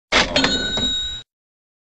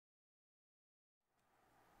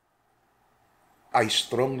I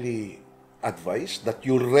strongly advise that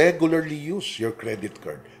you regularly use your credit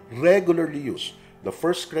card. Regularly use. The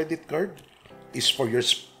first credit card is for your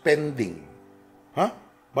spending. Ha?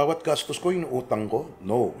 Bawat gastos ko, inuutang ko?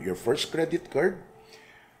 No. Your first credit card,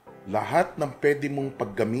 lahat ng pwede mong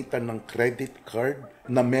paggamitan ng credit card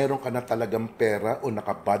na meron ka na talagang pera o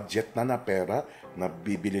naka-budget na pera na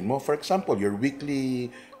bibilin mo. For example, your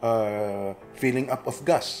weekly filling up of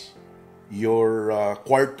gas, your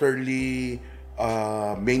quarterly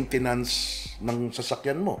maintenance ng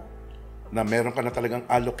sasakyan mo, na meron ka na talagang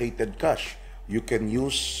allocated cash. You can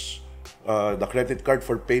use the credit card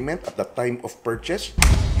for payment at the time of purchase.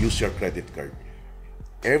 Use your credit card.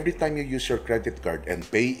 Every time you use your credit card and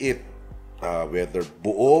pay it, whether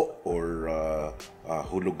buo or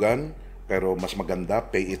hulugan, pero mas maganda,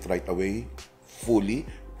 pay it right away, fully,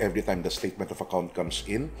 every time the statement of account comes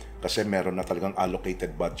in, kasi meron na talagang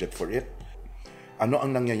allocated budget for it. Ano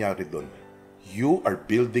ang nangyayari doon? You are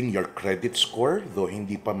building your credit score, though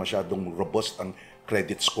hindi pa masyadong robust ang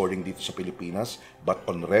credit scoring dito sa Pilipinas, but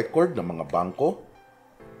on record ng mga bangko,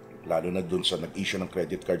 lalo na doon sa nag-issue ng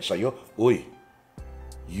credit card sa'yo, uy,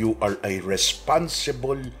 you are a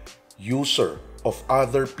responsible user of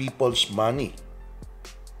other people's money.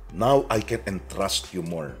 Now I can entrust you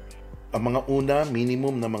more. Ang mga una,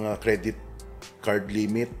 minimum na mga credit card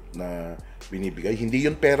limit na binibigay, hindi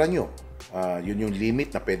yun pera nyo. Yun yung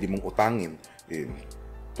limit na pwede mong utangin.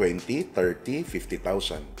 20, 30,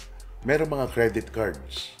 50,000. Meron mga credit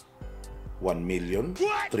cards. 1 million,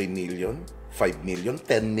 3 million, 5 million,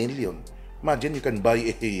 10 million. Imagine you can buy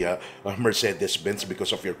a Mercedes-Benz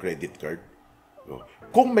because of your credit card.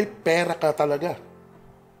 Kung may pera ka talaga,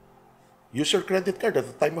 use your credit card at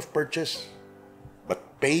the time of purchase. But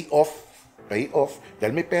pay off,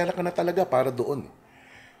 dahil may pera ka na talaga para doon.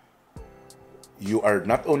 You are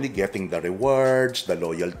not only getting the rewards, the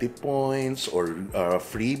loyalty points, or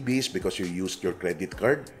freebies because you used your credit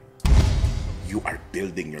card, you are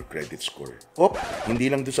building your credit score. Hindi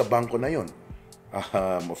lang doon sa bangko na yon.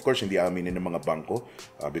 Of course, hindi aminin ng mga bangko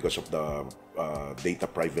because of the Data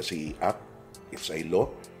Privacy Act. It's a law.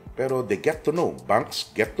 Pero they get to know, banks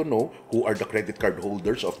get to know who are the credit card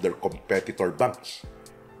holders of their competitor banks.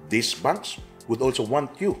 These banks would also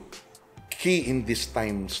want you. Key in these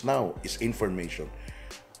times now is information.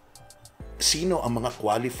 Sino ang mga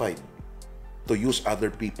qualified to use other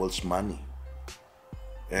people's money?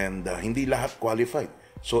 And hindi lahat qualified.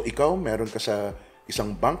 So ikaw, meron ka sa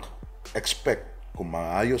isang bank, expect kung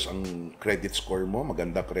maayos ang credit score mo,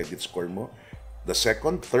 maganda credit score mo. The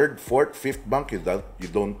second, third, fourth, fifth bank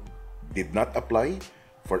did not apply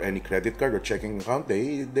for any credit card or checking account,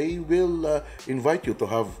 they will invite you to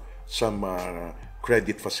have some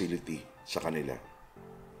credit facility sa kanila.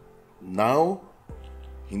 Now,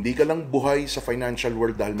 hindi ka lang buhay sa financial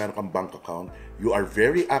world dahil meron kang bank account. You are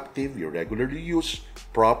very active, you regularly use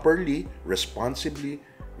properly, responsibly,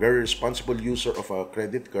 very responsible user of a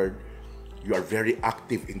credit card. You are very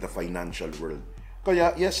active in the financial world.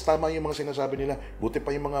 Kaya, yes, tama yung mga sinasabi nila. Buti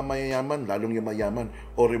pa yung mga mayayaman, lalong yung mayaman.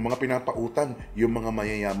 Or yung mga pinapautan, yung mga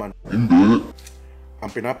mayayaman. Hindi.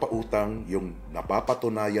 Ang pinapautang, yung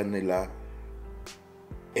napapatunayan nila,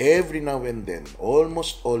 every now and then,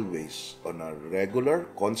 almost always, on a regular,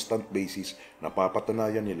 constant basis,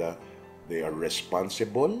 napapatunayan nila, they are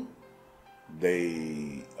responsible,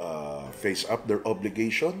 they face up their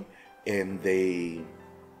obligation, and they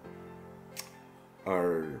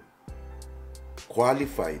are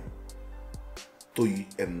qualified to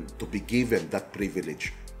be given that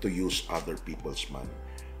privilege to use other people's money.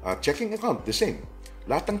 Checking account, the same.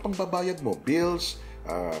 Lahat ng pangbabayad mo, bills,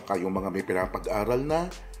 kayong mga may pinapag-aral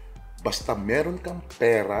na, basta meron kang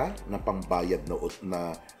pera na pangbayad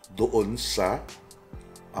na doon sa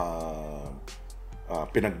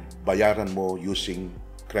pinagbayaran mo using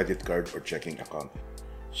credit card or checking account.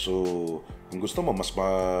 So, kung gusto mo, mas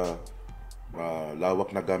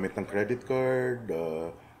lawak na gamit ng credit card,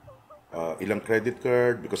 ilang credit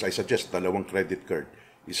card, because I suggest 2 credit card.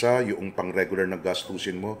 Isa, yung pang-regular na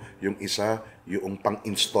gastusin mo, yung isa, yung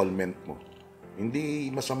pang-installment mo.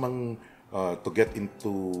 Hindi masamang to get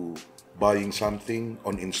into buying something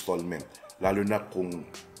on installment. Lalo na kung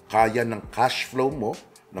kaya ng cash flow mo,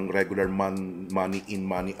 ng regular money in,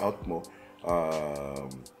 money out mo,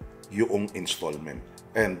 yung installment.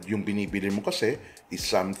 And yung binibili mo kasi is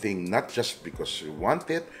something not just because you want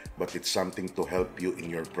it, but it's something to help you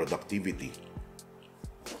in your productivity.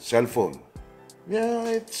 Cellphone. Yeah,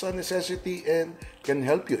 it's a necessity and can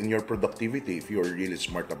help you in your productivity if you're really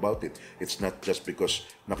smart about it. It's not just because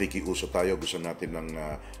nakikiuso tayo, gusto natin ng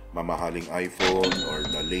mamahaling iPhone or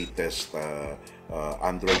the latest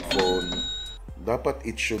Android phone. Dapat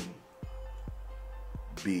it should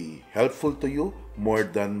be helpful to you more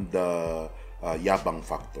than the yabang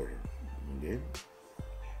factor. Okay?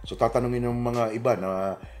 So tatanungin ng mga iba na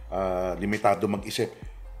limitado mag-isip,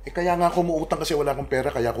 kaya nga ako umuutang kasi wala akong pera,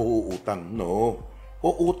 kaya ako uutang. No.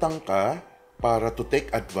 Uutang ka para to take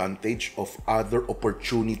advantage of other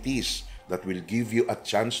opportunities that will give you a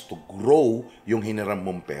chance to grow yung hiniram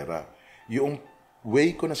mong pera. Yung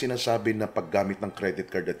way ko na sinasabi na paggamit ng credit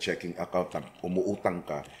card at checking account na umuutang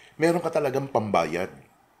ka, meron ka talagang pambayad.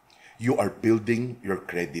 You are building your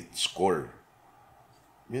credit score.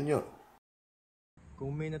 Yun yun.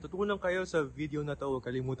 Kung may natutunan kayo sa video na to, huwag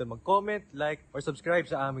kalimutan mag-comment, like, or subscribe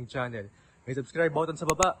sa aming channel. May subscribe button sa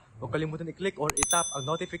baba, huwag kalimutan i-click or i-tap ang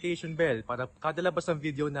notification bell para kada labas ng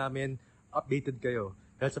video namin, updated kayo.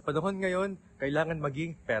 Dahil sa panahon ngayon, kailangan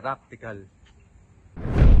maging practical.